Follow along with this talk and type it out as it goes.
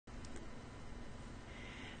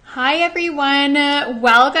Hi everyone,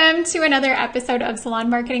 welcome to another episode of Salon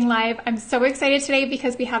Marketing Live. I'm so excited today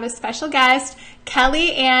because we have a special guest,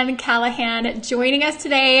 Kelly Callaghan, joining us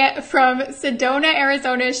today from Sedona,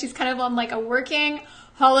 Arizona. She's kind of on like a working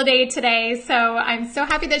holiday today, so I'm so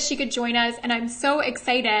happy that she could join us, and I'm so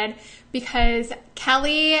excited because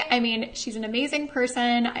Kelly, she's an amazing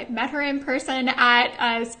person. I've met her in person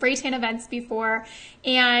at spray tan events before,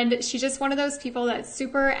 and she's just one of those people that's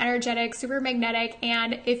super energetic, super magnetic,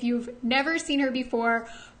 and if you've never seen her before,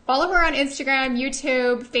 follow her on Instagram,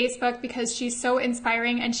 YouTube, Facebook, because she's so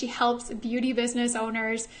inspiring and she helps beauty business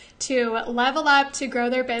owners to level up, to grow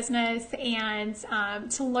their business, and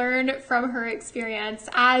to learn from her experience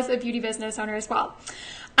as a beauty business owner as well.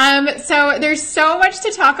 So there's so much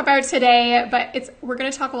to talk about today, but we're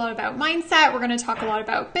going to talk a lot about mindset. We're going to talk a lot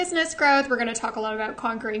about business growth. We're going to talk a lot about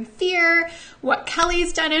conquering fear, what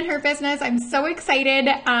Kelly's done in her business. I'm so excited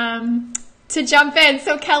to jump in.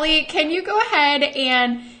 So Kelly, can you go ahead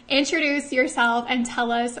and introduce yourself and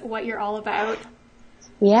tell us what you're all about?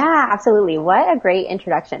 Yeah, absolutely. What a great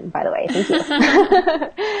introduction, by the way. Thank you.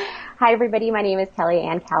 Hi, everybody. My name is Kelly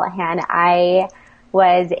Callaghan. I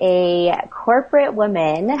was a corporate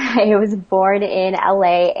woman. I was born in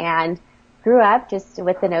LA and grew up just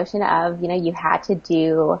with the notion of, you had to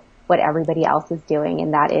do what everybody else was doing,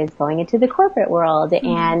 and that is going into the corporate world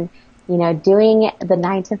and, doing the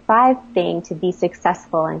 9-to-5 thing to be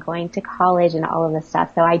successful and going to college and all of this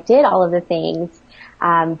stuff. So I did all of the things,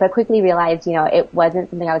 but quickly realized, it wasn't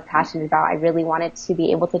something I was passionate about. I really wanted to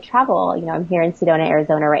be able to travel. I'm here in Sedona,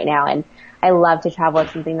 Arizona right now, and I love to travel.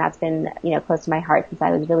 It's something that's been, close to my heart since I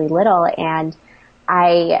was really little. And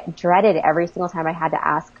I dreaded every single time I had to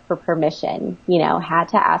ask for permission, had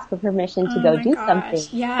to ask for permission to go do something.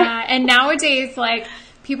 Yeah. And nowadays,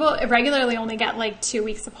 people regularly only get 2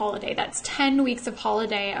 weeks of holiday. That's 10 weeks of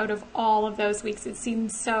holiday out of all of those weeks. It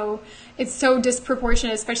seems it's so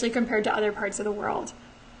disproportionate, especially compared to other parts of the world.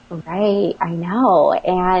 Right. I know.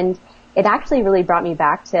 And it actually really brought me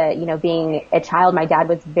back to, being a child. My dad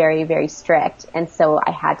was very, very strict. And so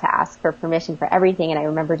I had to ask for permission for everything. And I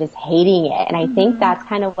remember just hating it. And I think that's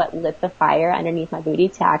kind of what lit the fire underneath my booty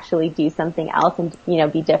to actually do something else and,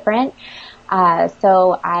 be different.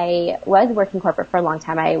 So I was working corporate for a long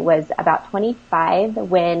time. I was about 25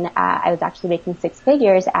 when I was actually making 6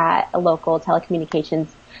 figures at a local telecommunications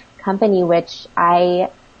company, which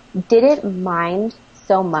I didn't mind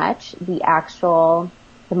so much the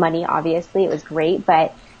money. Obviously it was great,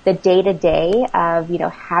 but the day to day of,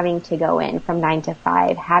 having to go in from 9 to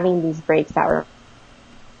 5, having these breaks that were,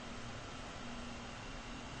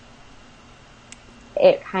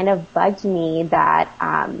 it kind of bugged me that,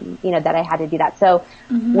 that I had to do that. So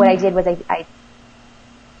what I did was I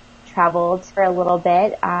traveled for a little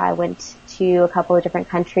bit. I went to a couple of different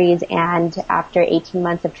countries, and after 18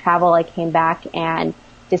 months of travel, I came back and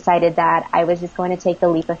decided that I was just going to take the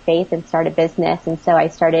leap of faith and start a business. And so I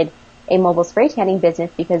started a mobile spray tanning business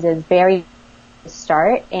because it was very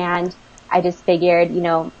start. And I just figured,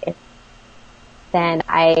 then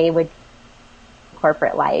I would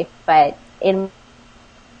corporate life, but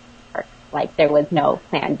there was no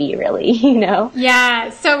plan B really,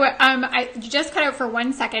 Yeah. So, you just cut out for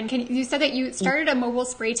 1 second. You said that you started a mobile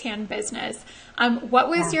spray tan business. What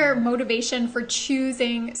was your motivation for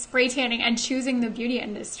choosing spray tanning and choosing the beauty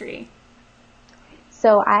industry?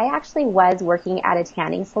 So I actually was working at a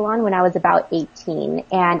tanning salon when I was about 18,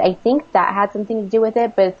 and I think that had something to do with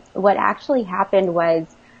it. But what actually happened was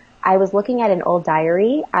I was looking at an old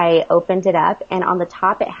diary. I opened it up, and on the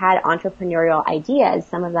top it had entrepreneurial ideas,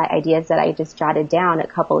 some of the ideas that I just jotted down a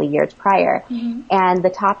couple of years prior. And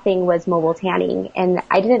the top thing was mobile tanning. And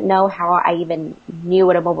I didn't know how I even knew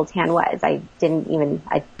what a mobile tan was. I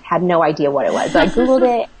had no idea what it was. So I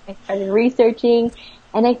Googled it, I started researching,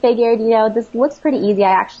 and I figured, this looks pretty easy.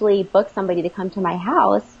 I actually booked somebody to come to my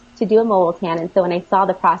house to do a mobile tan. And so when I saw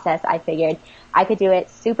the process, I figured I could do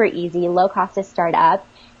it super easy, low cost to start up.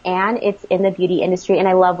 And it's in the beauty industry, and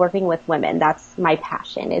I love working with women. That's my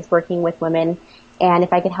passion, is working with women. And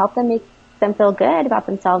if I could help them make them feel good about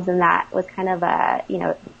themselves, and that was kind of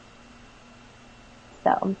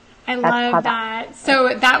so. I love that.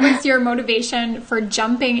 So that was your motivation for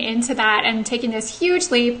jumping into that and taking this huge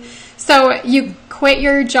leap. So you quit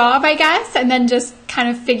your job, I guess, and then just kind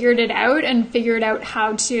of figured out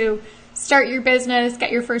how to start your business,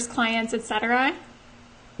 get your first clients, etc.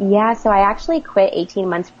 Yeah, so I actually quit 18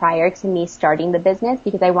 months prior to me starting the business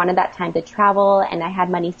because I wanted that time to travel, and I had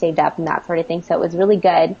money saved up and that sort of thing. So it was really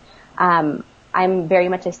good. I'm very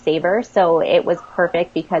much a saver, so it was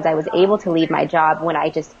perfect because I was able to leave my job when I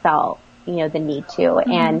just felt, the need to.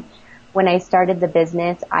 And when I started the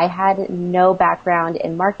business, I had no background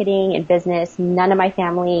in marketing and business. None of my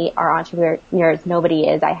family are entrepreneurs. Nobody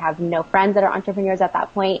is. I have no friends that are entrepreneurs at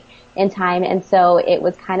that point in time. And so it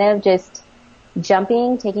was kind of just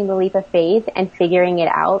jumping, taking the leap of faith and figuring it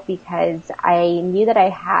out, because I knew that I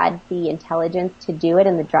had the intelligence to do it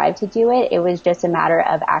and the drive to do it. It was just a matter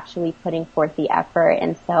of actually putting forth the effort.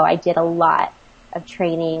 And so I did a lot of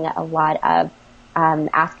training, a lot of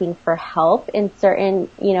asking for help in certain,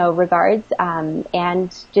 regards,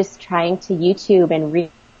 and just trying to YouTube and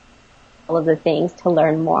read all of the things to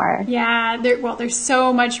learn more. Yeah, there's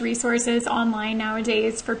so much resources online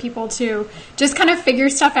nowadays for people to just kind of figure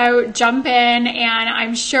stuff out, jump in, and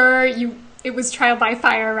I'm sure it was trial by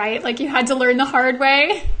fire, right? Like you had to learn the hard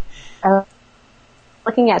way.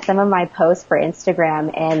 Looking at some of my posts for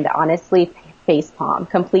Instagram, and honestly,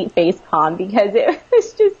 complete face palm, because it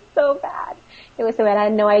was just so bad. It was so bad. I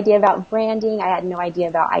had no idea about branding. I had no idea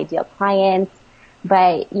about ideal clients,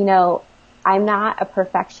 but I'm not a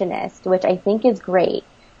perfectionist, which I think is great,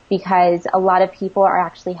 because a lot of people are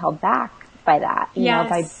actually held back by that,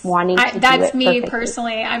 by wanting to do it That's me perfectly.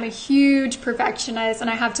 Personally. I'm a huge perfectionist, and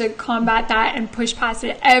I have to combat that and push past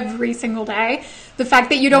it every single day. The fact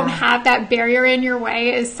that you don't have that barrier in your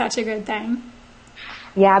way is such a good thing.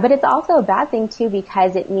 Yeah, but it's also a bad thing too,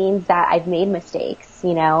 because it means that I've made mistakes,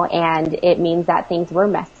 and it means that things were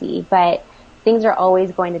messy, but things are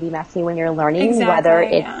always going to be messy when you're learning, whether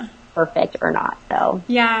it's perfect or not. So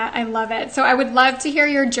yeah, I love it. So I would love to hear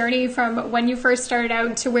your journey from when you first started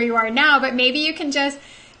out to where you are now, but maybe you can just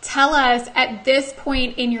tell us at this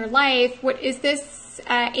point in your life, what is this,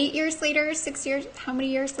 8 years later, 6 years, how many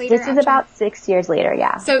years later? This is about 6 years later,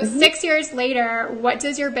 yeah. So 6 years later, what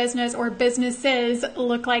does your business or businesses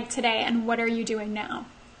look like today, and what are you doing now?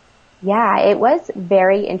 Yeah, it was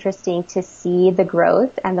very interesting to see the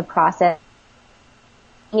growth and the process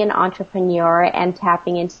being an entrepreneur and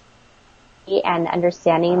tapping into and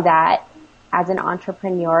understanding that as an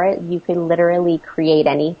entrepreneur, you could literally create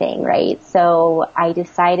anything, right? So I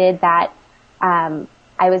decided that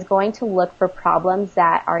I was going to look for problems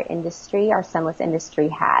that our sunless industry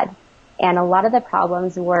had. And a lot of the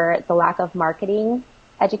problems were the lack of marketing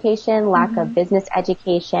education, lack of business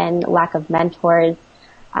education, lack of mentors,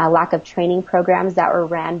 lack of training programs that were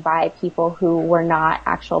ran by people who were not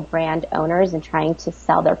actual brand owners and trying to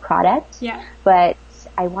sell their product. Yeah. But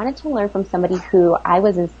I wanted to learn from somebody who I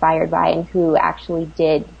was inspired by and who actually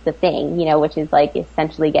did the thing, which is like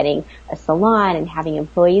essentially getting a salon and having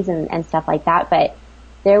employees and stuff like that. But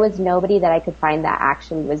there was nobody that I could find that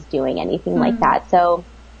actually was doing anything like that. So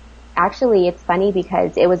actually, it's funny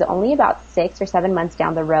because it was only about 6 or 7 months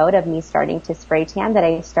down the road of me starting to spray tan that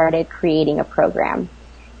I started creating a program.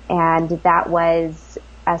 And that was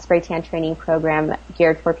a spray tan training program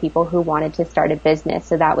geared for people who wanted to start a business.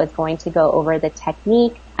 So that was going to go over the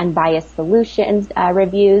technique, unbiased solutions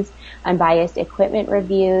reviews, unbiased equipment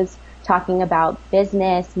reviews, talking about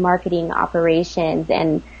business, marketing, operations,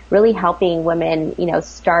 and really helping women,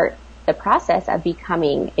 start the process of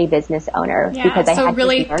becoming a business owner. Yeah, because I so had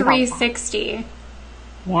really to 360.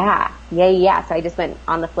 Yeah. So I just went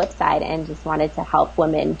on the flip side and just wanted to help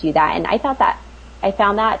women do that. And I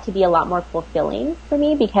found that to be a lot more fulfilling for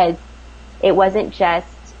me, because it wasn't just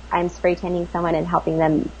I'm spray tanning someone and helping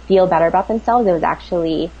them feel better about themselves. It was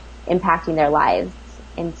actually impacting their lives.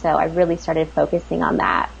 And so I really started focusing on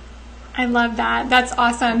that. I love that. That's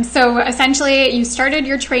awesome. So essentially you started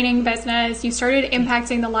your training business, you started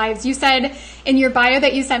impacting the lives. You said in your bio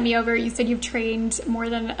that you sent me over, you said you've trained more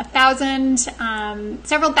than 1,000,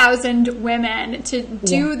 several thousand women to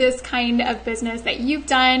do this kind of business that you've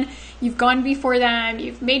done. You've gone before them,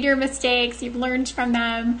 you've made your mistakes, you've learned from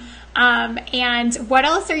them. And what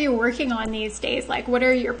else are you working on these days? Like, what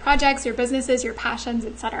are your projects, your businesses, your passions,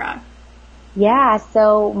 etc.? Yeah,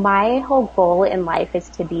 so my whole goal in life is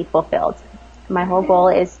to be fulfilled. My whole goal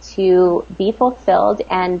is to be fulfilled,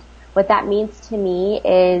 and what that means to me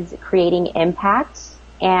is creating impact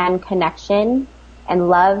and connection and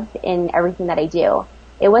love in everything that I do.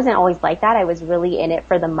 It wasn't always like that. I was really in it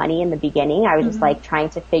for the money in the beginning. I was just like trying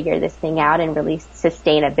to figure this thing out and really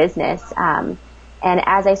sustain a business. And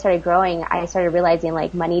as I started growing, I started realizing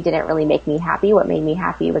like money didn't really make me happy. What made me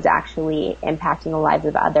happy was actually impacting the lives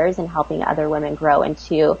of others and helping other women grow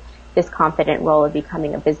into this confident role of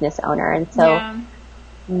becoming a business owner. And so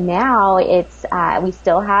now it's, we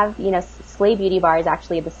still have, Slay Beauty Bar is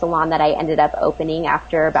actually the salon that I ended up opening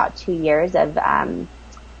after about 2 years of,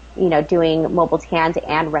 doing mobile tans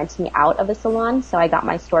and renting out of the salon. So I got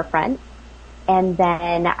my storefront. And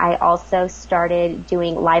then I also started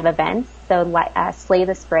doing live events. So Slay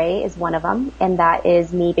the Spray is one of them. And that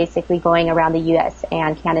is me basically going around the U.S.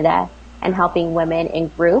 and Canada and helping women in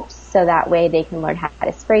groups so that way they can learn how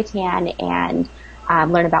to spray tan and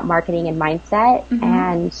learn about marketing and mindset. Mm-hmm.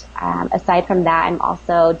 And aside from that, I'm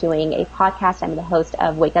also doing a podcast. I'm the host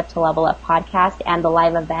of Wake Up to Level Up podcast and the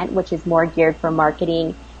live event, which is more geared for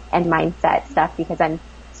marketing and mindset stuff because I'm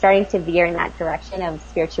starting to veer in that direction of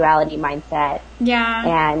spirituality, mindset.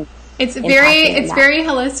 Yeah. And it's very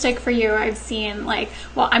holistic for you. I've seen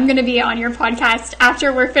I'm going to be on your podcast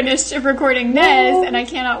after we're finished recording this and I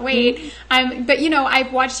cannot wait. But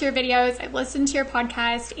I've watched your videos, I've listened to your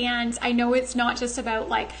podcast, and I know it's not just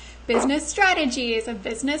about business strategies and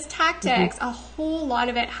business tactics. A whole lot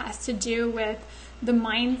of it has to do with the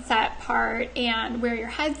mindset part and where your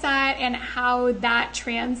head's at and how that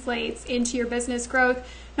translates into your business growth,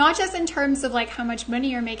 not just in terms of how much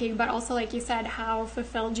money you're making, but also, like you said, how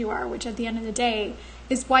fulfilled you are, which at the end of the day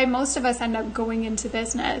is why most of us end up going into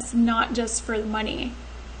business, not just for the money.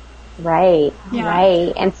 Right. Yeah.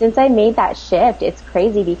 Right. And since I made that shift, it's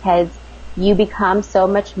crazy because you become so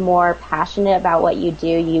much more passionate about what you do.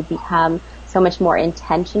 You become so much more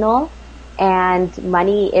intentional. And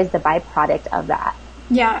money is the byproduct of that.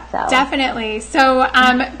 Yeah, definitely. So,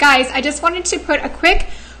 guys, I just wanted to put a quick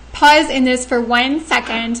pause in this for 1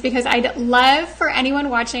 second because I'd love for anyone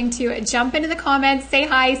watching to jump into the comments, say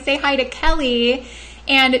hi to Kelly,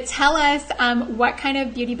 and tell us what kind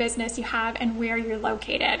of beauty business you have and where you're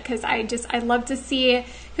located. Because I'd love to see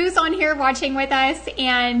who's on here watching with us.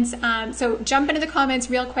 And so jump into the comments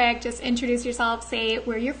real quick. Just introduce yourself, say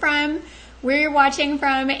where you're from, where you're watching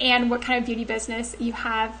from, and what kind of beauty business you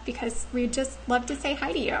have, because we'd just love to say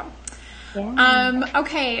hi to you. Yeah.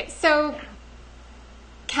 Okay, so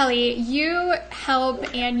Kelly, you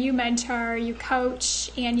help and you mentor, you coach,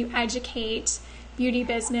 and you educate beauty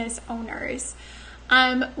business owners.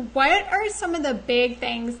 What are some of the big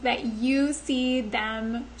things that you see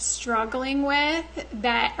them struggling with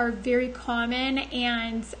that are very common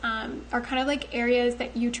and are kind of areas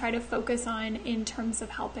that you try to focus on in terms of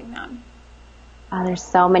helping them? There's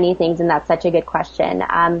so many things, and that's such a good question.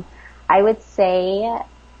 I would say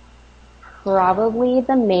probably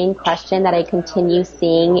the main question that I continue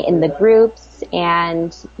seeing in the groups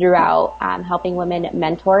and throughout helping women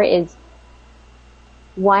mentor is,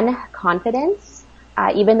 one, confidence.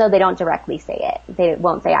 Even though they don't directly say it, they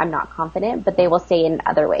won't say I'm not confident, but they will say it in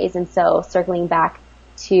other ways. And so circling back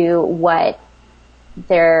to what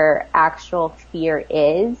their actual fear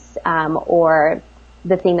is, or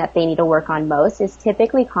the thing that they need to work on most is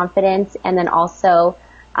typically confidence. And then also,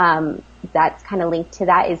 that's kind of linked to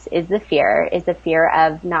that is the fear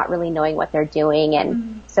of not really knowing what they're doing.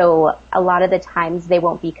 And so a lot of the times they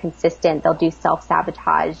won't be consistent. They'll do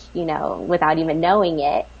self-sabotage, without even knowing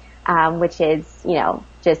it, which is,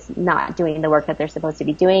 just not doing the work that they're supposed to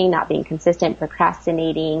be doing, not being consistent,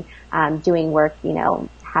 procrastinating, doing work,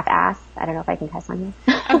 half-ass. I don't know if I can cuss on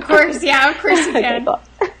you. Of course. Yeah, of course you can. Okay,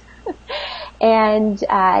 cool. And, so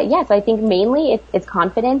I think mainly it's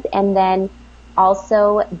confidence, and then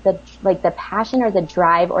also the passion or the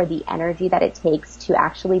drive or the energy that it takes to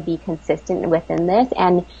actually be consistent within this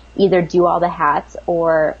and either do all the hats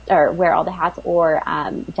or wear all the hats or,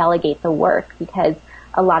 delegate the work, because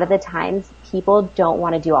a lot of the times people don't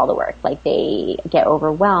want to do all the work. They get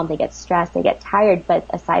overwhelmed, they get stressed, they get tired. But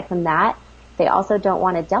aside from that, they also don't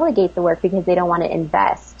want to delegate the work because they don't want to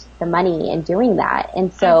invest the money in doing that.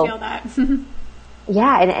 And so, I feel that.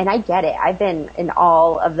 yeah, and I get it. I've been in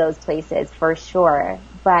all of those places for sure.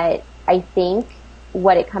 But I think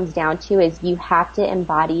what it comes down to is you have to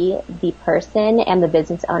embody the person and the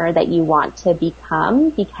business owner that you want to become,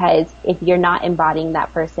 because if you're not embodying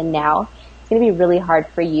that person now, it's going to be really hard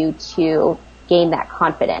for you to gain that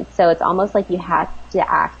confidence. So it's almost like you have to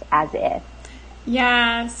act as if.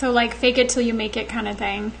 Yeah, so fake it till you make it kind of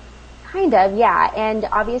thing. Kind of, yeah. And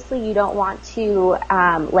obviously you don't want to,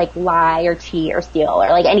 lie or cheat or steal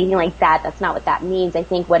or anything like that. That's not what that means. I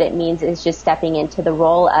think what it means is just stepping into the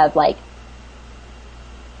role of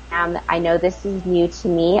I know this is new to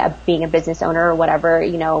me, being a business owner or whatever,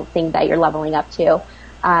 thing that you're leveling up to.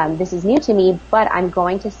 This is new to me, but I'm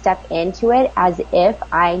going to step into it as if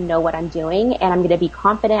I know what I'm doing, and I'm going to be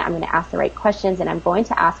confident. I'm going to ask the right questions, and I'm going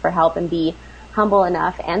to ask for help and be humble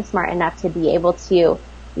enough and smart enough to be able to,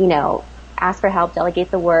 ask for help,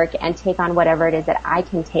 delegate the work, and take on whatever it is that I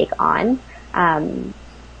can take on,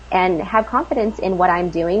 and have confidence in what I'm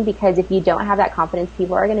doing, because if you don't have that confidence,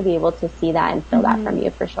 people are going to be able to see that and feel that from you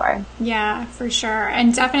for sure. Yeah, for sure.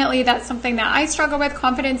 And definitely that's something that I struggle with.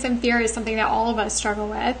 Confidence and fear is something that all of us struggle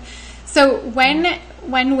with. So when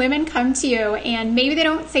women come to you and maybe they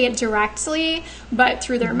don't say it directly, but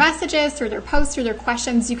through their messages, through their posts, through their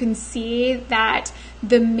questions, you can see that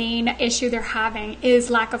the main issue they're having is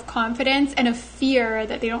lack of confidence and a fear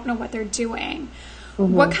that they don't know what they're doing.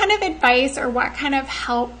 What kind of advice or what kind of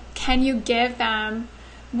help can you give them?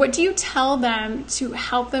 What do you tell them to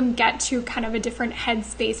help them get to kind of a different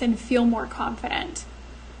headspace and feel more confident?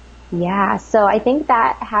 Yeah, so I think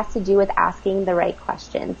that has to do with asking the right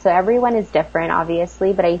questions. So everyone is different,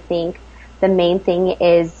 obviously, but I think the main thing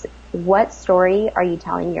is, what story are you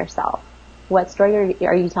telling yourself? What story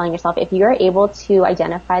are you telling yourself? If you're able to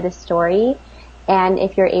identify the story, and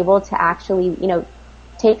if you're able to actually,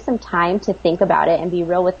 take some time to think about it and be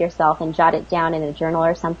real with yourself and jot it down in a journal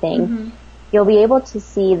or something, you'll be able to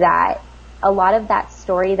see that a lot of that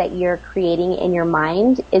story that you're creating in your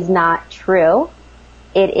mind is not true.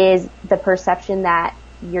 It is the perception that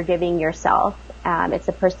you're giving yourself. It's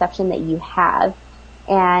a perception that you have.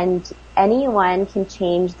 And anyone can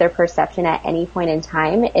change their perception at any point in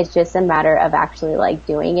time. It's just a matter of actually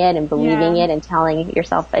doing it and believing it and telling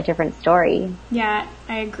yourself a different story. Yeah,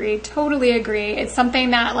 I agree. Totally agree. It's something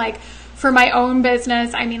that for my own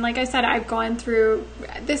business, I mean, like I said,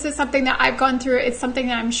 this is something that I've gone through. It's something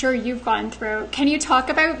that I'm sure you've gone through. Can you talk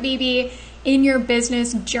about maybe in your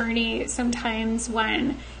business journey sometimes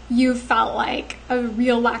when you felt like a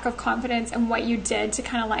real lack of confidence and what you did to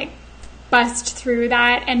kind of bust through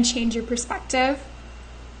that and change your perspective?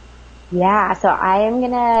 Yeah, so I am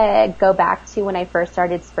going to go back to when I first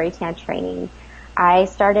started spray tan training. I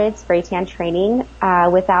started spray tan training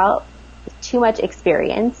without too much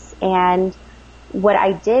experience. And what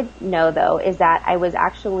I did know, though, is that I was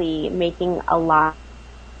actually making a lot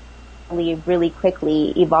really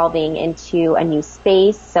quickly, evolving into a new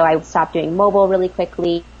space. So I stopped doing mobile really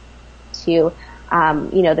quickly to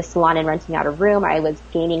the salon and renting out a room. I was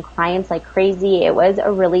gaining clients like crazy. It was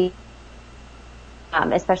a really,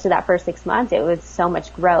 especially that first 6 months, it was so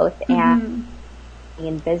much growth and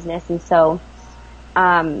in business. And so,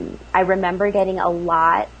 I remember getting a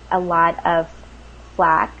lot of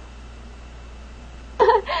flack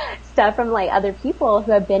stuff from other people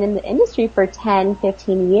who have been in the industry for 10,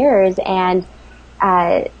 15 years and,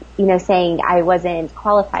 saying I wasn't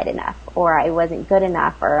qualified enough or I wasn't good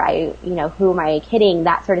enough or who am I kidding,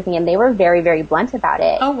 that sort of thing. And they were very, very blunt about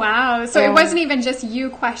it. Oh, wow. So it wasn't even just you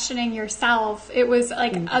questioning yourself. It was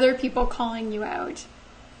other people calling you out.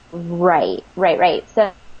 Right.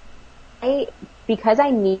 So because I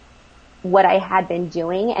knew what I had been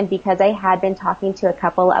doing and because I had been talking to a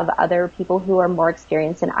couple of other people who were more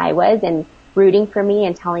experienced than I was and rooting for me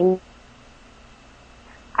and telling me,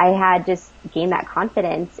 I had just gained that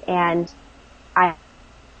confidence. And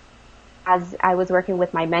as I was working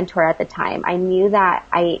with my mentor at the time, I knew that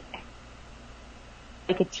I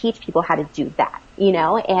could teach people how to do that,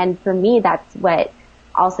 and for me, that's what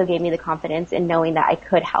also gave me the confidence in knowing that I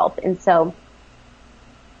could help. And so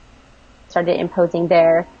started imposing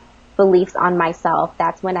their beliefs on myself.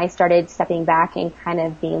 That's when I started stepping back and kind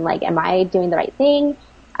of being am I doing the right thing?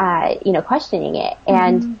 Questioning it.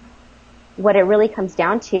 And what it really comes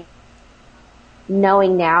down to,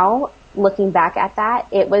 knowing now, looking back at that,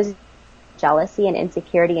 it was jealousy and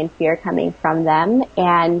insecurity and fear coming from them.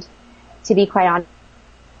 And to be quite honest,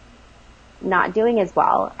 not doing as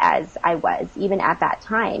well as I was even at that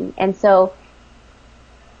time. And so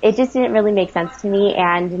it just didn't really make sense to me.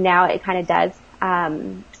 And now it kind of does.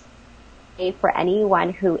 For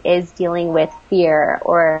anyone who is dealing with fear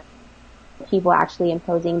or people actually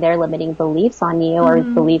imposing their limiting beliefs on you or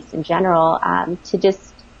beliefs in general, to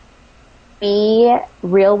just be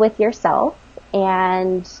real with yourself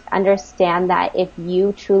and understand that if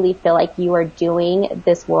you truly feel like you are doing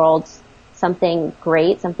this world something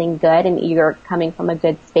great, something good, and you're coming from a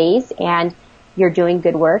good space and you're doing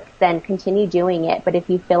good work, then continue doing it. But if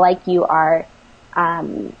you feel like you are,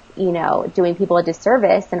 doing people a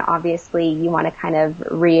disservice, then obviously you want to kind of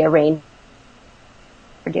rearrange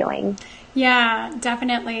what you're doing. Yeah,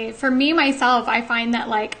 definitely. For me, myself, I find that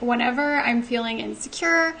whenever I'm feeling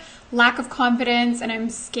insecure, lack of confidence, and I'm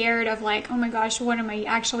scared of oh my gosh, what am I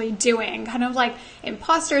actually doing? Kind of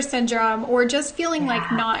imposter syndrome or just feeling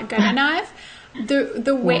not good enough.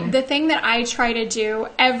 The thing that I try to do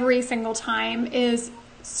every single time is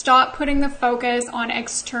stop putting the focus on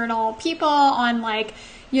external people, on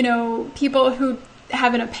people who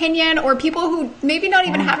have an opinion or people who maybe not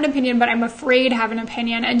even have an opinion, but I'm afraid have an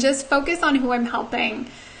opinion, and just focus on who I'm helping.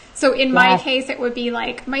 So in my case, it would be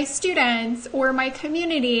my students or my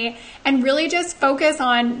community, and really just focus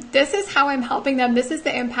on, this is how I'm helping them. This is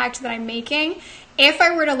the impact that I'm making. if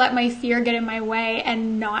I were to let my fear get in my way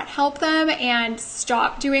and not help them and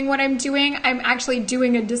stop doing what I'm doing, I'm actually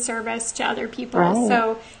doing a disservice to other people. Right.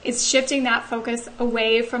 So it's shifting that focus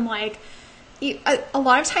away from like, a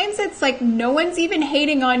lot of times it's like no one's even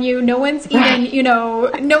hating on you. No one's even,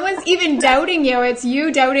 no one's even doubting you. It's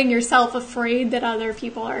you doubting yourself, afraid that other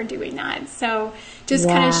people are doing that. So just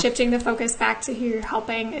kind of shifting the focus back to who you're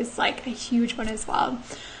helping is like a huge one as well.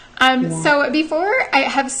 So before, I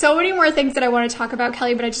have so many more things that I want to talk about,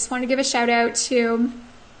 Kelly, but I just want to give a shout out to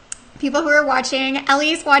people who are watching.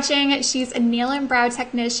 Ellie's watching. She's a nail and brow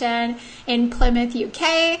technician in Plymouth,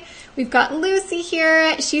 UK. We've got Lucy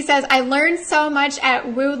here. She says, I learned so much at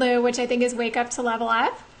Wooloo, which I think is Wake Up to Level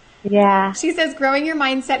Up. Yeah. She says, growing your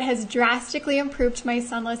mindset has drastically improved my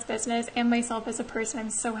sunless business and myself as a person.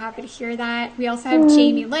 I'm so happy to hear that. We also have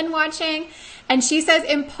Jamie Lynn watching. And she says,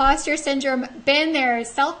 imposter syndrome, been there,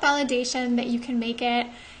 self-validation that you can make it,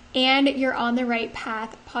 and you're on the right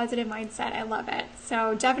path, positive mindset. I love it.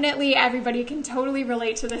 So definitely everybody can totally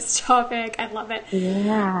relate to this topic. I love it.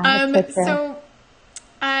 Yeah.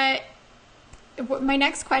 My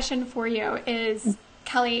next question for you is,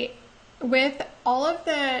 Kelly, with all of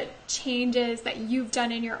the changes that you've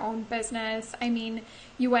done in your own business, I mean,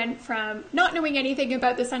 you went from not knowing anything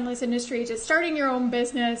about the sunless industry to starting your own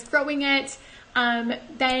business, growing it,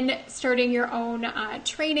 then starting your own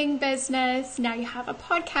training business. Now you have a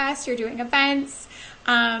podcast, you're doing events,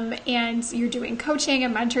 and you're doing coaching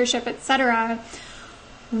and mentorship, etc.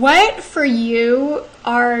 What for you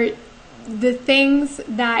are the things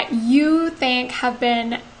that you think have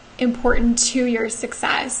been important to your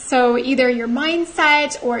success? So either your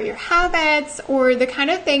mindset or your habits or the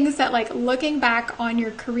kind of things that, like, looking back on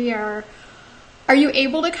your career, are you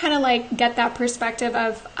able to kind of like get that perspective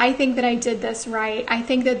of, I think that I did this right. I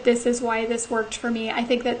think that this is why this worked for me. I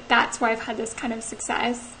think that that's why I've had this kind of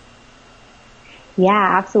success.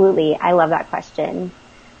 Yeah, absolutely. I love that question.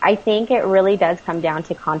 I think it really does come down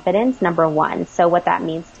to confidence, number one. So what that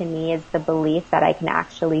means to me is the belief that I can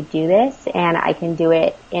actually do this and I can do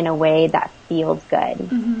it in a way that feels good.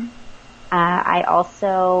 Mm-hmm. I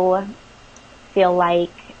also feel like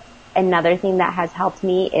another thing that has helped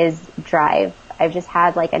me is drive. I've just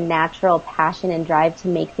had like a natural passion and drive to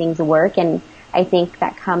make things work. And I think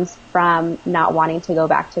that comes from not wanting to go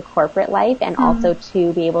back to corporate life and also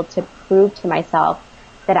to be able to prove to myself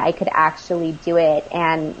that I could actually do it.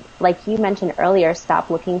 And like you mentioned earlier, stop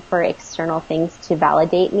looking for external things to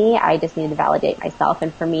validate me. I just need to validate myself.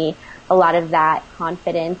 And for me, a lot of that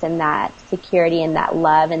confidence and that security and that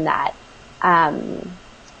love and that,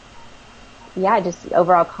 just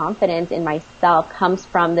overall confidence in myself comes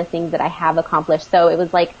from the things that I have accomplished. So it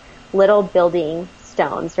was like little building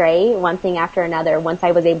stones, right? One thing after another. Once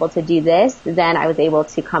I was able to do this, then I was able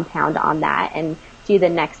to compound on that and do the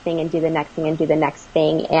next thing and do the next thing and do the next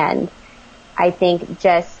thing. And I think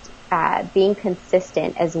just being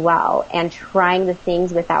consistent as well and trying the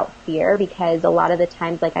things without fear, because a lot of the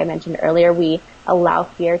times, like I mentioned earlier, we allow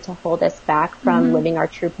fear to hold us back from living our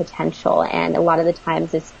true potential. And a lot of the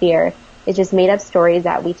times this fear is just made up stories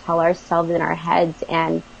that we tell ourselves in our heads,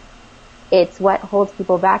 and it's what holds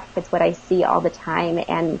people back. It's what I see all the time.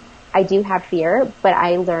 And I do have fear, but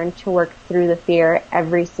I learn to work through the fear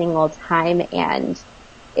every single time. And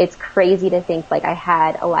it's crazy to think, like, I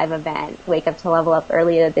had a live event, Wake Up to Level Up,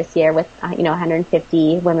 earlier this year with,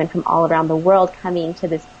 150 women from all around the world coming to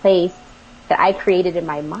this place that I created in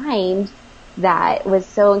my mind that was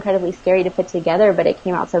so incredibly scary to put together, but it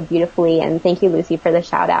came out so beautifully. And thank you, Lucy, for the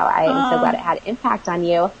shout out. I am so glad it had impact on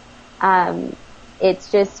you.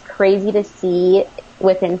 It's just crazy to see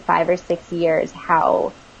within 5 or 6 years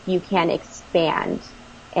how you can expand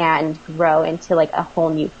and grow into like a whole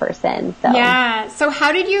new person. So. Yeah. So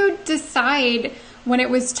how did you decide when it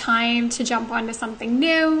was time to jump onto something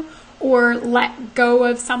new or let go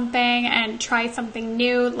of something and try something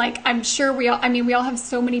new? Like, I'm sure we all have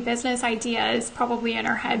so many business ideas probably in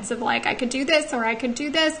our heads of like, I could do this or I could do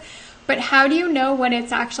this, but how do you know when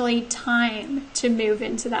it's actually time to move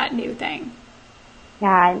into that new thing?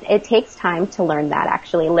 Yeah, it takes time to learn that,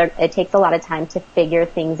 actually. It takes a lot of time to figure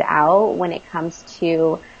things out when it comes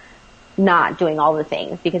to not doing all the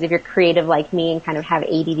things. Because if you're creative like me and kind of have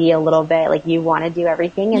ADD a little bit, like you want to do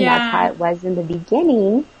everything. And that's how it was in the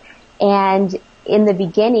beginning. And in the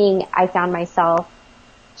beginning, I found myself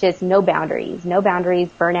just no boundaries,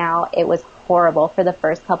 burnout. It was horrible for the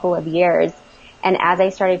first couple of years. And as I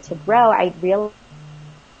started to grow, I realized,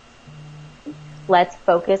 let's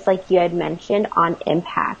focus, like you had mentioned, on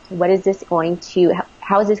impact. How is this going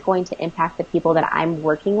to impact the people that I'm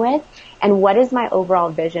working with? And what is my overall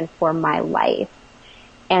vision for my life?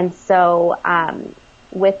 And so,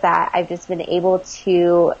 with that, I've just been able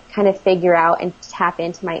to kind of figure out and tap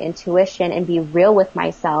into my intuition and be real with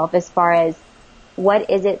myself as far as what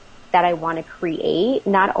is it that I want to create,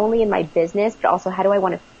 not only in my business, but also how do I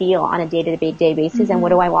want to feel on a day-to-day basis, and what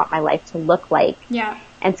do I want my life to look like? Yeah.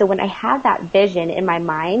 And so when I have that vision in my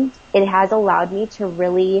mind, it has allowed me to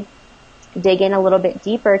really dig in a little bit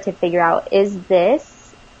deeper to figure out, is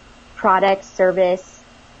this product, service,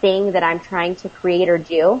 thing that I'm trying to create or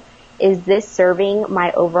do, is this serving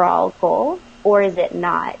my overall goal, or is it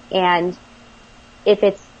not? And if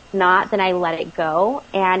it's not, then I let it go.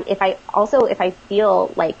 And if I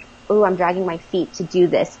feel like, ooh, I'm dragging my feet to do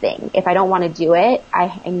this thing, if I don't want to do it,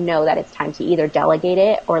 I know that it's time to either delegate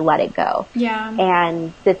it or let it go. Yeah.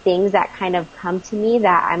 And the things that kind of come to me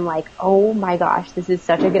that I'm like, oh my gosh, this is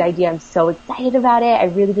such a good idea. I'm so excited about it. I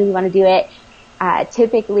really, really want to do it.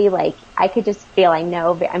 Typically, like, I could just feel, I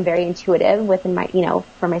know I'm very intuitive within my,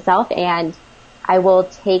 for myself, and I will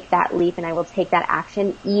take that leap and I will take that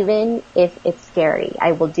action, even if it's scary.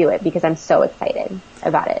 I will do it because I'm so excited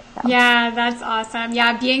about it. So. Yeah, that's awesome.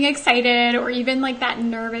 Yeah, being excited or even like that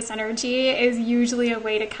nervous energy is usually a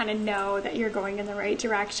way to kind of know that you're going in the right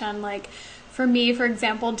direction. Like for me, for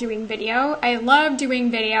example, doing video. I love doing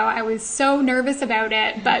video. I was so nervous about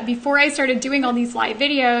it, but before I started doing all these live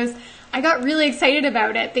videos, I got really excited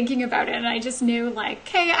about it, thinking about it, and I just knew, like,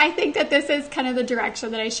 hey, I think that this is kind of the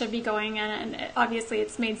direction that I should be going in, and obviously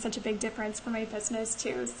it's made such a big difference for my business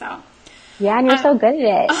too. So yeah, and you're so good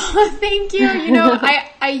at it. Oh, thank you.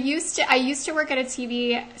 I used to work at a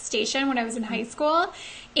TV station when I was in high school,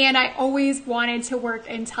 and I always wanted to work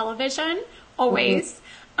in television, always.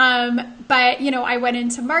 But, I went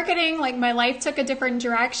into marketing, like my life took a different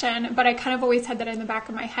direction, but I kind of always had that in the back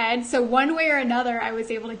of my head. So one way or another, I was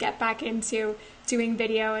able to get back into doing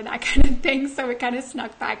video and that kind of thing. So it kind of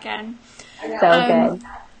snuck back in. So good.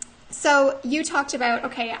 So you talked about,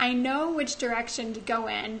 okay, I know which direction to go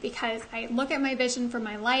in because I look at my vision for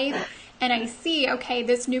my life and I see, okay,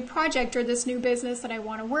 this new project or this new business that I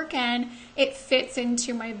want to work in, it fits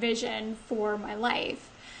into my vision for my life.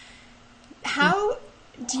 How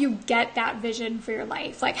do you get that vision for your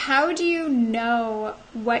life? Like, how do you know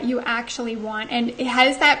what you actually want? And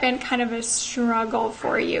has that been kind of a struggle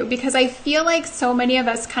for you? Because I feel like so many of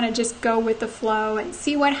us kind of just go with the flow and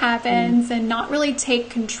see what happens and not really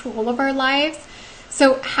take control of our lives.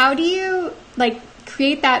 So how do you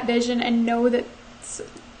create that vision and know that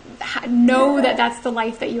that's the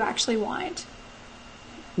life that you actually want?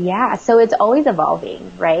 Yeah, so it's always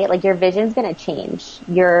evolving, right? Like your vision's going to change.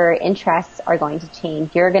 Your interests are going to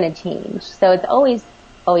change. You're going to change. So it's always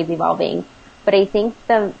evolving. But I think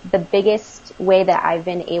the biggest way that I've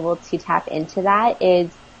been able to tap into that is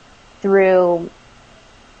through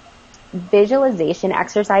visualization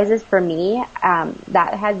exercises for me.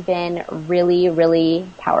 That has been really, really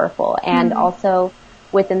powerful. And also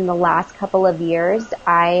within the last couple of years,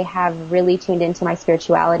 I have really tuned into my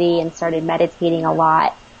spirituality and started meditating a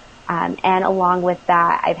lot. And along with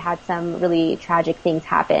that, I've had some really tragic things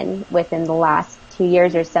happen within the last 2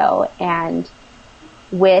 years or so. And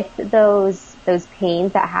with those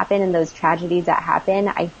pains that happen and those tragedies that happen,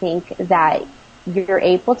 I think that you're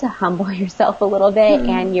able to humble yourself a little bit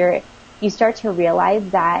and you start to realize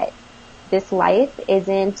that this life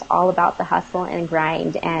isn't all about the hustle and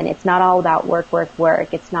grind, and it's not all about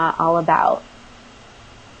work. It's not all about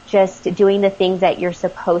just doing the things that you're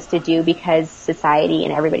supposed to do because society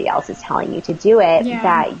and everybody else is telling you to do it,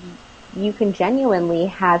 that you can genuinely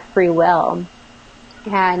have free will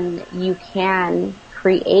and you can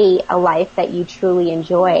create a life that you truly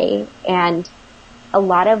enjoy. And a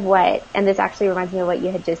lot of and this actually reminds me of what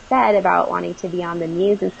you had just said about wanting to be on the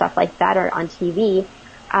news and stuff like that or on TV,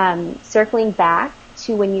 circling back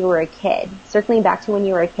to when you were a kid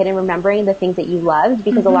and remembering the things that you loved,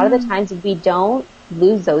 because a lot of the times we don't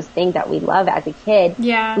lose those things that we love as a kid.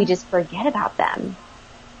 We just forget about them.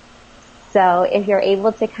 So if you're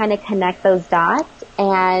able to kind of connect those dots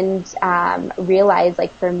and realize,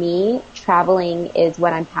 like for me, traveling is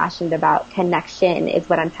what I'm passionate about, connection is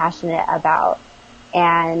what I'm passionate about,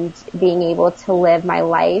 and being able to live my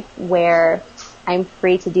life where I'm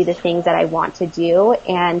free to do the things that I want to do,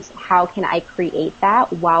 and how can I create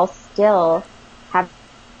that while still have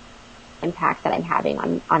impact that I'm having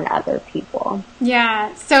on other people.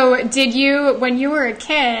 Yeah. So when you were a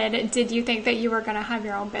kid, did you think that you were going to have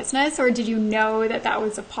your own business, or did you know that that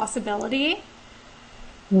was a possibility?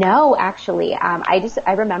 No, actually.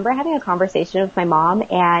 I remember having a conversation with my mom,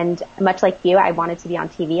 and much like you, I wanted to be on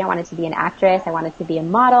TV. I wanted to be an actress. I wanted to be a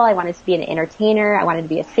model. I wanted to be an entertainer. I wanted to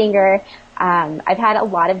be a singer. I've had a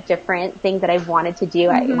lot of different things that I've wanted to do.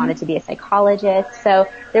 I wanted to be a psychologist. So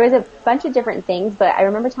there was a bunch of different things, but I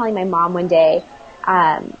remember telling my mom one day,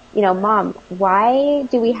 Mom, why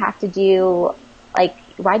do we have to do, like,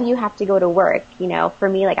 why do you have to go to work? For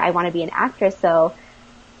me, like, I want to be an actress, so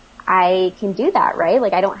I can do that, right?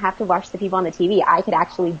 Like, I don't have to watch the people on the TV. I could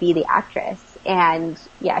actually be the actress. And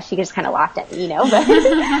yeah, she just kind of laughed at me,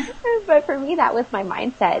 but, but for me, that was my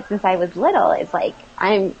mindset since I was little. It's like,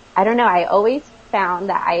 I don't know. I always found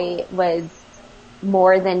that I was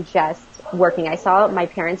more than just working. I saw my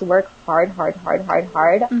parents work hard from, 5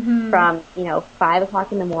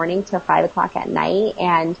 o'clock in the morning to 5 o'clock at night.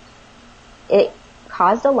 And it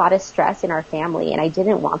caused a lot of stress in our family. And I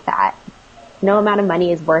didn't want that. No amount of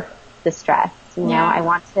money is worth the stress. I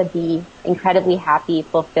want to be incredibly happy,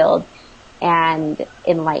 fulfilled, and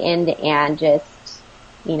enlightened, and just,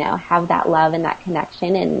 have that love and that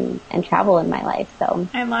connection and travel in my life. So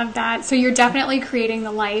I love that. So you're definitely creating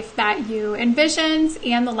the life that you envisioned,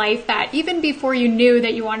 and the life that even before you knew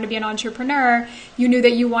that you wanted to be an entrepreneur, you knew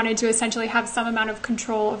that you wanted to essentially have some amount of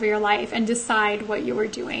control over your life and decide what you were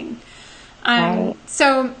doing. Right.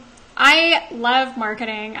 So I love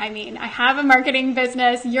marketing. I mean, I have a marketing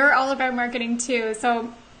business. You're all about marketing too.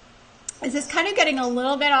 So this is kind of getting a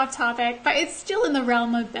little bit off topic, but it's still in the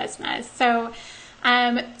realm of business. So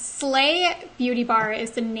Slay Beauty Bar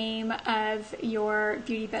is the name of your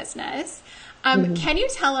beauty business. Can you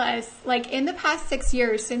tell us, like, in the past 6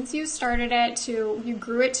 years since you started it you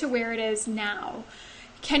grew it to where it is now,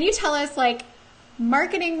 can you tell us, like,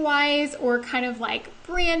 marketing wise or kind of like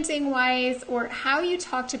branding wise, or how you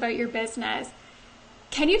talked about your business,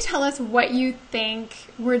 can you tell us what you think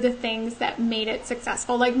were the things that made it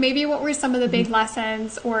successful? Like, maybe what were some of the big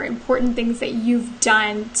lessons or important things that you've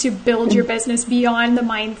done to build your business beyond the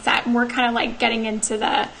mindset? And we're kind of like getting into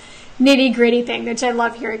the nitty gritty thing, which I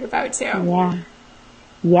love hearing about too.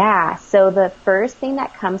 Yeah. So the first thing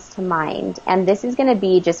that comes to mind, and this is going to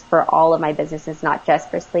be just for all of my businesses, not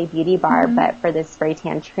just for Slay Beauty Bar, but for the spray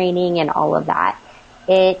tan training and all of that,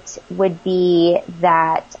 it would be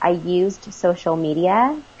that I used social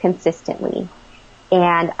media consistently,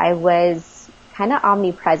 and I was kind of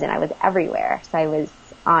omnipresent. I was everywhere. So I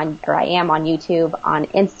am on YouTube, on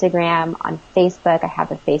Instagram, on Facebook. I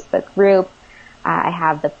have a Facebook group. I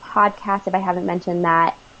have the podcast, if I haven't mentioned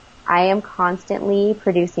that. I am constantly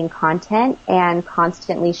producing content and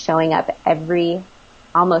constantly showing up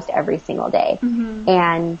almost every single day.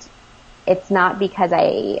 And it's not because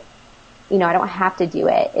I don't have to do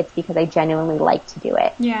it. It's because I genuinely like to do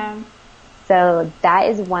it. Yeah. So that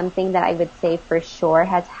is one thing that I would say for sure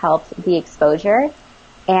has helped the exposure.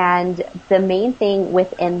 And the main thing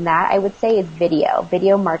within that, I would say, is video.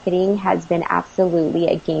 Video marketing has been absolutely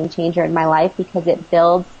a game changer in my life because it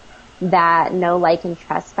builds that know, like, and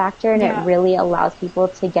trust factor, and it really allows people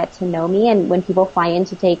to get to know me. And when people fly in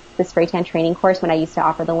to take the spray tan training course, when I used to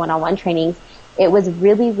offer the one-on-one trainings, it was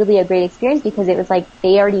really, really a great experience because it was like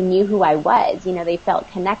they already knew who I was. They felt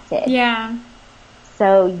connected. Yeah.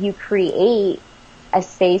 So you create a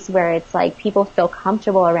space where it's like people feel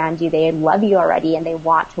comfortable around you. They love you already and they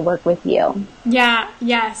want to work with you. Yeah.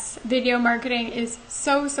 Yes. Video marketing is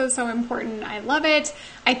so, so, so important. I love it.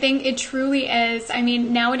 I think it truly is. I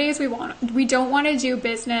mean, nowadays we don't want to do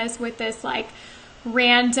business with this like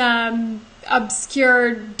random,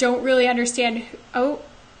 obscure, don't really understand.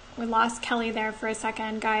 We lost Kelly there for a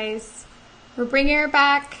second, guys. We're bringing her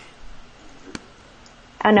back.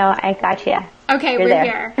 Oh no, I got you. Okay, we're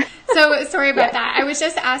here. So sorry about that.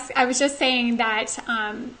 I was just saying that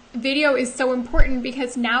video is so important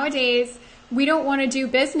because nowadays we don't want to do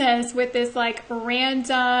business with this like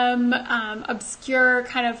random, obscure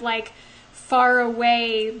kind of like far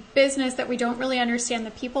away business that we don't really understand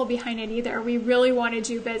the people behind it either. We really want to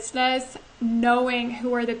do business knowing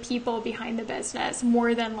who are the people behind the business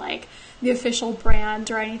more than like the official brand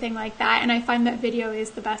or anything like that. And I find that video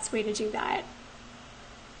is the best way to do that.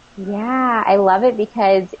 Yeah, I love it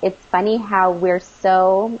because it's funny how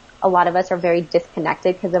a lot of us are very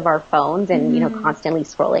disconnected because of our phones and, constantly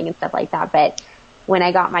scrolling and stuff like that. But when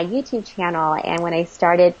I got my YouTube channel and when I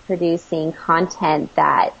started producing content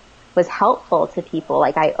that was helpful to people,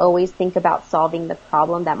 like I always think about solving the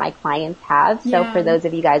problem that my clients have. So for those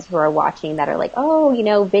of you guys who are watching that are like,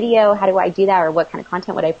 video, how do I do that? Or what kind of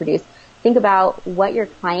content would I produce? Think about what your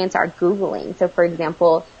clients are Googling. So for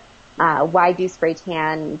example, why do spray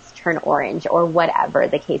tans turn orange or whatever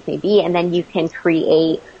the case may be. And then you can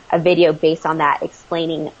create a video based on that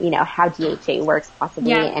explaining, how DHA works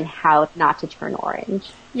possibly and how not to turn orange.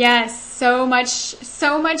 Yes. So much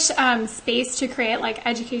space to create like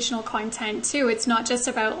educational content too. It's not just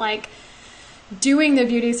about like doing the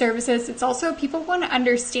beauty services, it's also people want to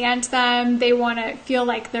understand them. They want to feel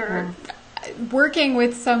like they're working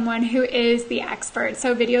with someone who is the expert.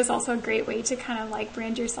 So video is also a great way to kind of like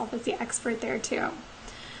brand yourself as the expert there too.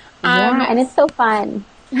 And it's so fun.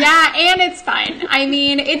 Yeah, and it's fun. I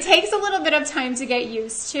mean, it takes a little bit of time to get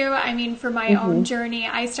used to. I mean, for my own journey,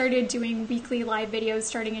 I started doing weekly live videos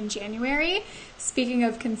starting in January. Speaking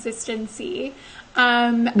of consistency,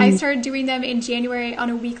 I started doing them in January on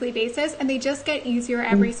a weekly basis, and they just get easier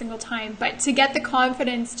every single time. But to get the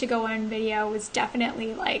confidence to go on video was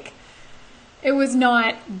definitely like, it was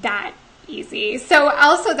not that easy. So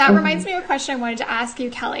also that reminds me of a question I wanted to ask you,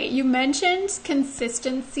 Kelly. You mentioned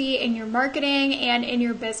consistency in your marketing and in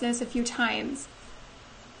your business a few times.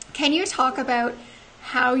 Can you talk about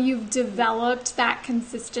how you've developed that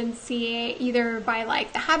consistency, either by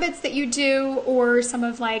like the habits that you do or some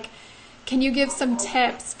of like, can you give some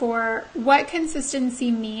tips for what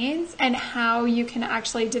consistency means and how you can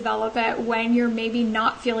actually develop it when you're maybe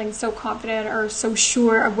not feeling so confident or so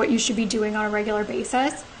sure of what you should be doing on a regular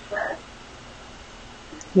basis?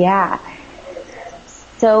 Yeah.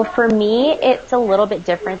 So for me, it's a little bit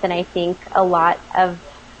different than I think a lot of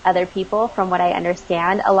other people, from what I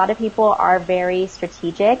understand. A lot of people are very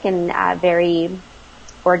strategic and very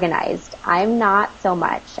organized. I'm not so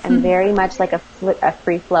much. I'm very much like a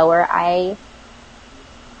free flower. I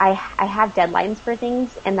have deadlines for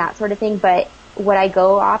things and that sort of thing, but what I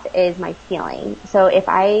go off is my feeling. So if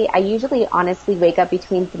I usually honestly wake up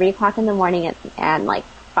between 3 o'clock in the morning and like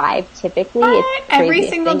 5 typically. It's every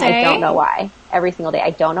single day? I don't know why. Every single day.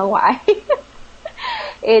 I don't know why.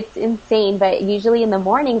 It's insane. But usually in the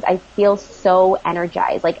mornings, I feel so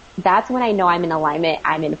energized. Like that's when I know I'm in alignment.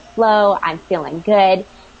 I'm in flow. I'm feeling good.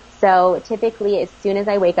 So typically as soon as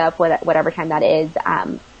I wake up, whatever time that is,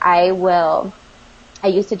 I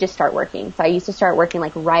used to just start working. So I used to start working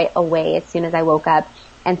like right away as soon as I woke up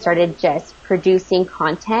and started just producing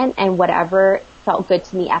content and whatever felt good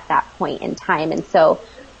to me at that point in time. And so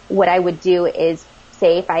what I would do is,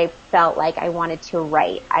 say if I felt like I wanted to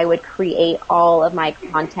write, I would create all of my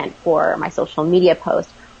content for my social media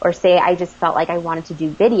posts. Or say I just felt like I wanted to do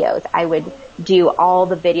videos, I would do all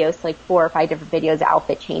the videos, like 4 or 5 different videos,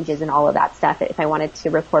 outfit changes and all of that stuff. If I wanted to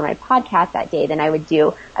record my podcast that day, then I would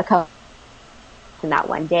do a couple in that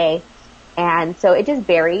one day. And so it just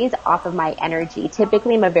varies off of my energy.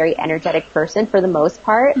 Typically I'm a very energetic person for the most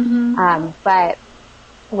part. But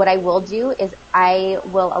what I will do is I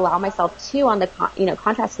will allow myself to, on the,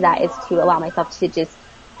 contrast to that is to allow myself to just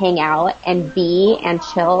hang out and be and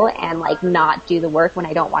chill and like not do the work when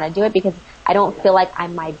I don't want to do it, because I don't feel like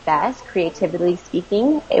I'm my best creatively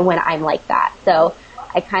speaking when I'm like that. So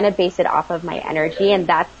I kind of base it off of my energy, and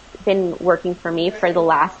that's been working for me for the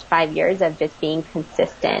last 5 years of just being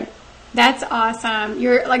consistent. That's awesome.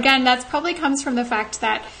 That's probably comes from the fact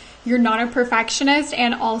that you're not a perfectionist,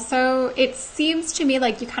 and also it seems to me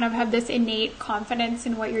like you kind of have this innate confidence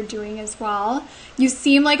in what you're doing as well. You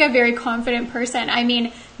seem like a very confident person. I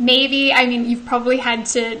mean, you've probably had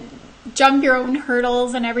to jump your own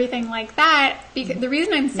hurdles and everything like that. The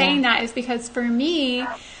reason I'm saying that is because for me,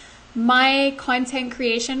 my content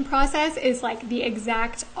creation process is like the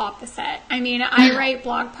exact opposite. I mean, I write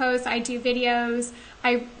blog posts, I do videos,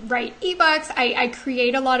 I write ebooks, I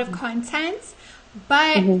create a lot of content.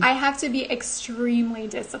 But I have to be extremely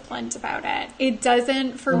disciplined about it. It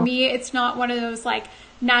doesn't, for me, it's not one of those like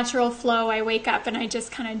natural flow. I wake up and I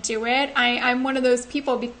just kind of do it. I'm one of those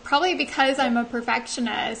people, probably because I'm a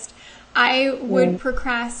perfectionist, I would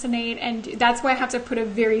procrastinate, and that's why I have to put a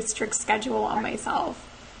very strict schedule on myself.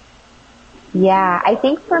 Yeah, I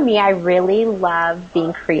think for me, I really love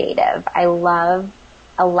being creative. I love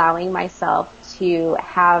allowing myself to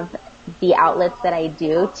have the outlets that I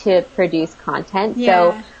do to produce content.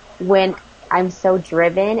 So when I'm so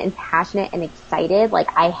driven and passionate and excited, like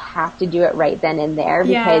I have to do it right then and there,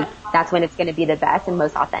 because that's when it's going to be the best and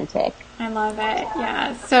most authentic. I love it.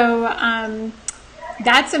 Yeah. So,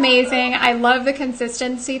 that's amazing. I love the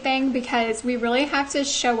consistency thing, because we really have to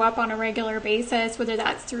show up on a regular basis, whether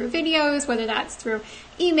that's through videos, whether that's through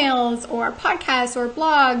emails or podcasts or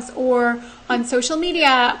blogs or on social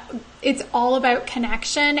media. It's all about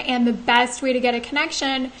connection, and the best way to get a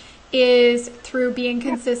connection is through being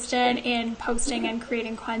consistent in posting and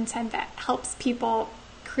creating content that helps people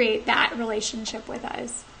create that relationship with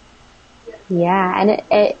us. Yeah, and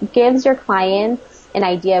it gives your clients an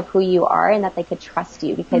idea of who you are and that they could trust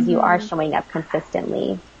you because you are showing up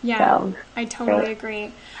consistently. Yeah, so, I totally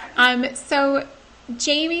agree. So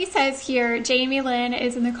Jamie says here, Jamie Lynn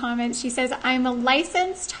is in the comments. She says, I'm a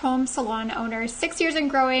licensed home salon owner, 6 years and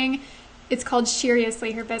growing. It's called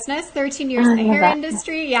Seriously, her business, 13 years in the hair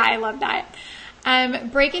industry. Yeah, I love that.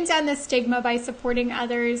 Breaking down the stigma by supporting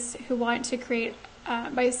others who want to create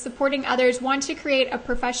want to create a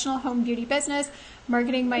professional home beauty business,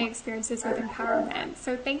 marketing my experiences with empowerment.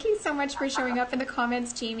 So thank you so much for showing up in the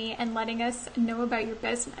comments, Jamie, and letting us know about your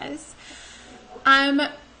business.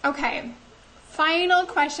 Okay. Final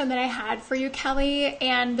question that I had for you, Kelly,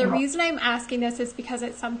 and the reason I'm asking this is because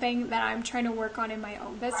it's something that I'm trying to work on in my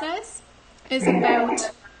own business, is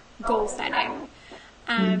about goal setting.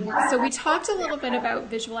 So we talked a little bit about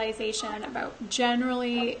visualization, about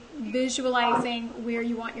generally visualizing where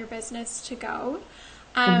you want your business to go.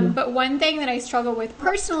 But one thing that I struggle with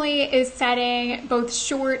personally is setting both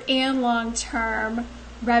short and long-term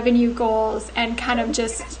revenue goals and kind of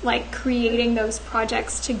just like creating those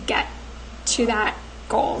projects to get to that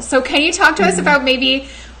goal. So can you talk to us about maybe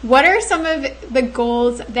what are some of the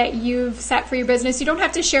goals that you've set for your business? You don't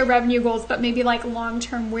have to share revenue goals, but maybe like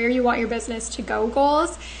long-term where you want your business to go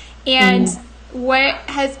goals. And what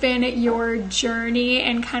has been your journey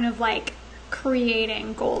and kind of like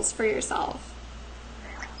creating goals for yourself?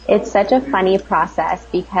 It's such a funny process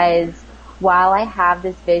because while I have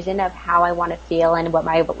this vision of how I want to feel and what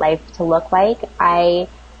my life to look like,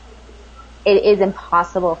 it is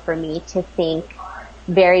impossible for me to think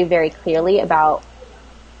very, very clearly about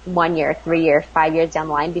 1 year, 3 years, 5 years down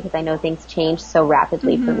the line because I know things change so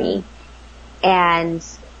rapidly for me. And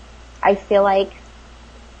I feel like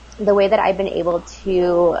the way that I've been able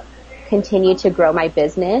to continue to grow my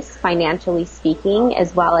business, financially speaking,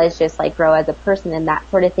 as well as just like grow as a person and that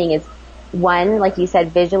sort of thing is one, like you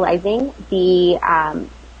said, visualizing the,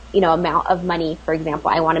 amount of money, for example,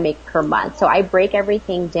 I want to make per month. So I break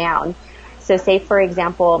everything down. So say, for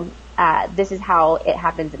example, this is how it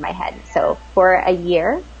happens in my head. So for a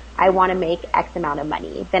year, I want to make X amount of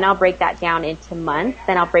money. Then I'll break that down into months.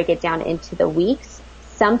 Then I'll break it down into the weeks.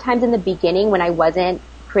 Sometimes in the beginning when I wasn't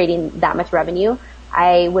creating that much revenue,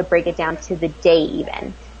 I would break it down to the day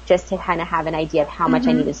even, just to kind of have an idea of how much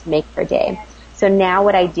I needed to make per day. So now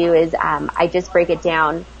what I do is I just break it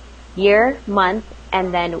down year, month,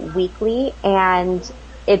 and then weekly. And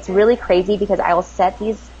it's really crazy because I will set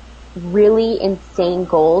these really insane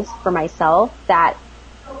goals for myself that,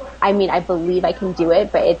 I mean, I believe I can do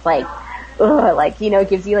it, but it's like, it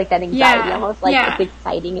gives you like that anxiety, almost like it's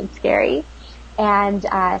exciting and scary. And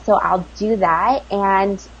so I'll do that,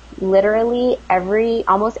 and literally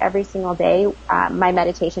almost every single day, my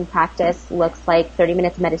meditation practice looks like 30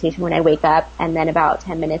 minutes of meditation when I wake up, and then about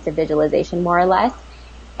 10 minutes of visualization, more or less.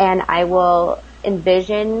 And I will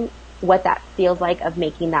envision what that feels like of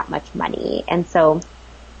making that much money. And so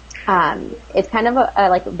it's kind of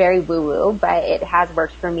like very woo-woo, but it has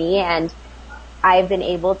worked for me, and I've been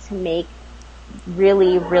able to make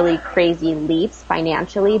really, really crazy leaps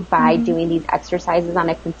financially by doing these exercises on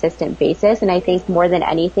a consistent basis. And I think more than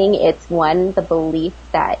anything, it's one, the belief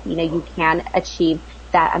that, you can achieve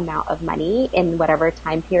that amount of money in whatever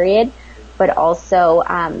time period. But also,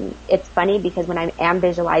 it's funny because when I am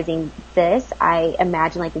visualizing this, I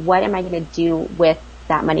imagine like, what am I going to do with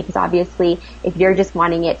that money? Because obviously if you're just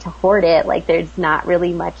wanting it to hoard it, like there's not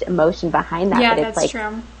really much emotion behind that. Yeah, but it's that's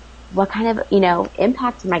like, true. What kind of,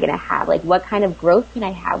 impact am I going to have? Like, what kind of growth can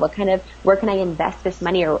I have? Where can I invest this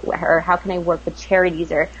money, or how can I work with charities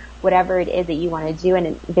or whatever it is that you want to do, and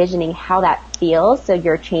envisioning how that feels. So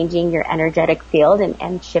you're changing your energetic field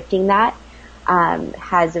and shifting that,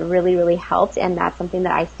 has really, really helped. And that's something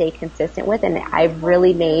that I stay consistent with. And I've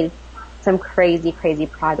really made some crazy, crazy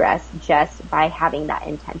progress just by having that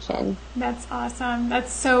intention. That's awesome.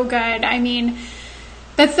 That's so good. I mean,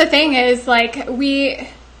 that's the thing is like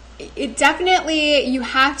it definitely, you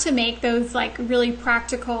have to make those like really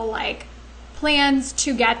practical like plans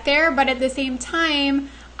to get there. But at the same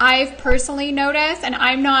time, I've personally noticed, and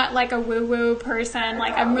I'm not like a woo-woo person,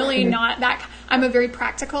 like I'm really not that, I'm a very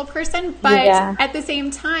practical person, but at the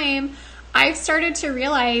same time, I've started to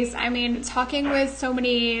realize, I mean, talking with so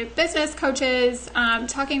many business coaches,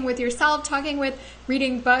 talking with yourself,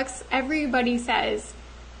 reading books, everybody says,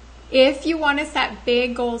 if you want to set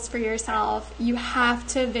big goals for yourself, you have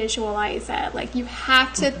to visualize it. Like you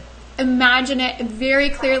have to imagine it very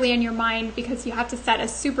clearly in your mind, because you have to set a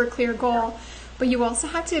super clear goal, but you also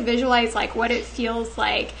have to visualize like what it feels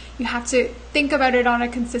like. You have to think about it on a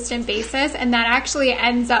consistent basis, and that actually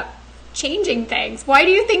ends up changing things. Why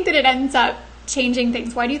do you think that it ends up changing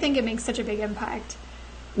things? Why do you think it makes such a big impact?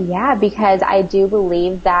 Yeah, because I do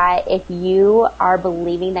believe that if you are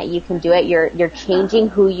believing that you can do it, you're changing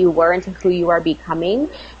who you were into who you are becoming.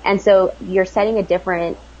 And so you're setting a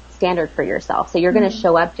different standard for yourself. So you're going to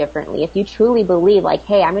show up differently. If you truly believe like,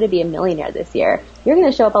 hey, I'm going to be a millionaire this year, you're going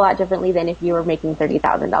to show up a lot differently than if you were making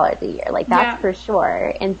 $30,000 a year. Like that's for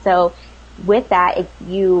sure. And so with that,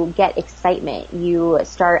 you get excitement. You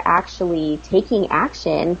start actually taking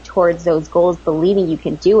action towards those goals, believing you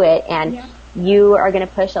can do it. And you are going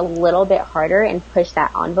to push a little bit harder and push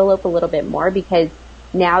that envelope a little bit more, because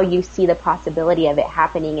now you see the possibility of it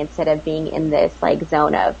happening, instead of being in this like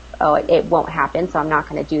zone of, oh, it won't happen, so I'm not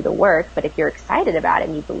going to do the work. But if you're excited about it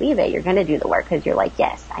and you believe it, you're going to do the work, because you're like,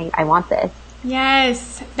 yes, I want this.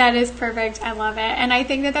 Yes, that is perfect. I love it. And I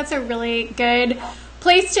think that that's a really good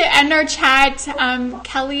place to end our chat.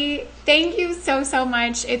 Kelly, thank you so, so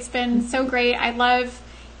much. It's been so great. I love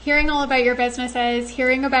hearing all about your businesses,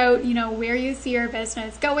 hearing about, where you see your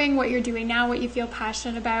business going, what you're doing now, what you feel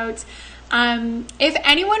passionate about. If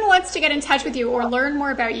anyone wants to get in touch with you or learn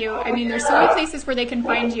more about you, I mean, there's so many places where they can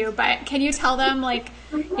find you, but can you tell them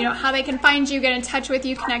how they can find you, get in touch with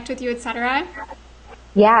you, connect with you, etc.?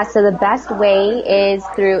 Yeah, so the best way is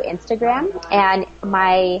through Instagram, and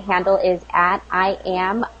my handle is at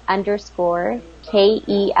 @IAM_KELLYANN,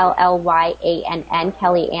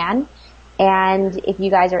 Kelly Ann. And if you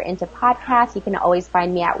guys are into podcasts, you can always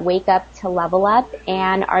find me at Wake Up to Level Up.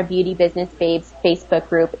 And our Beauty Business Babes Facebook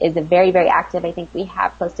group is very, very active. I think we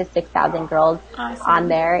have close to 6,000 girls on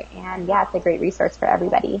there. And yeah, it's a great resource for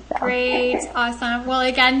everybody. So. Great. Awesome. Well,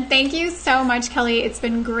 again, thank you so much, Kelly. It's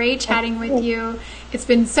been great chatting with you. It's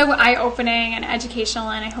been so eye-opening and educational,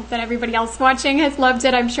 and I hope that everybody else watching has loved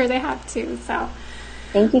it. I'm sure they have too. So.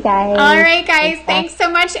 Thank you, guys. All right, guys. Thanks so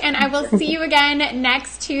much. And I will see you again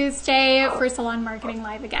next Tuesday for Salon Marketing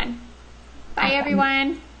Live again. Bye,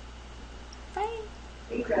 everyone. Bye.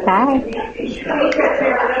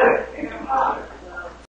 Bye.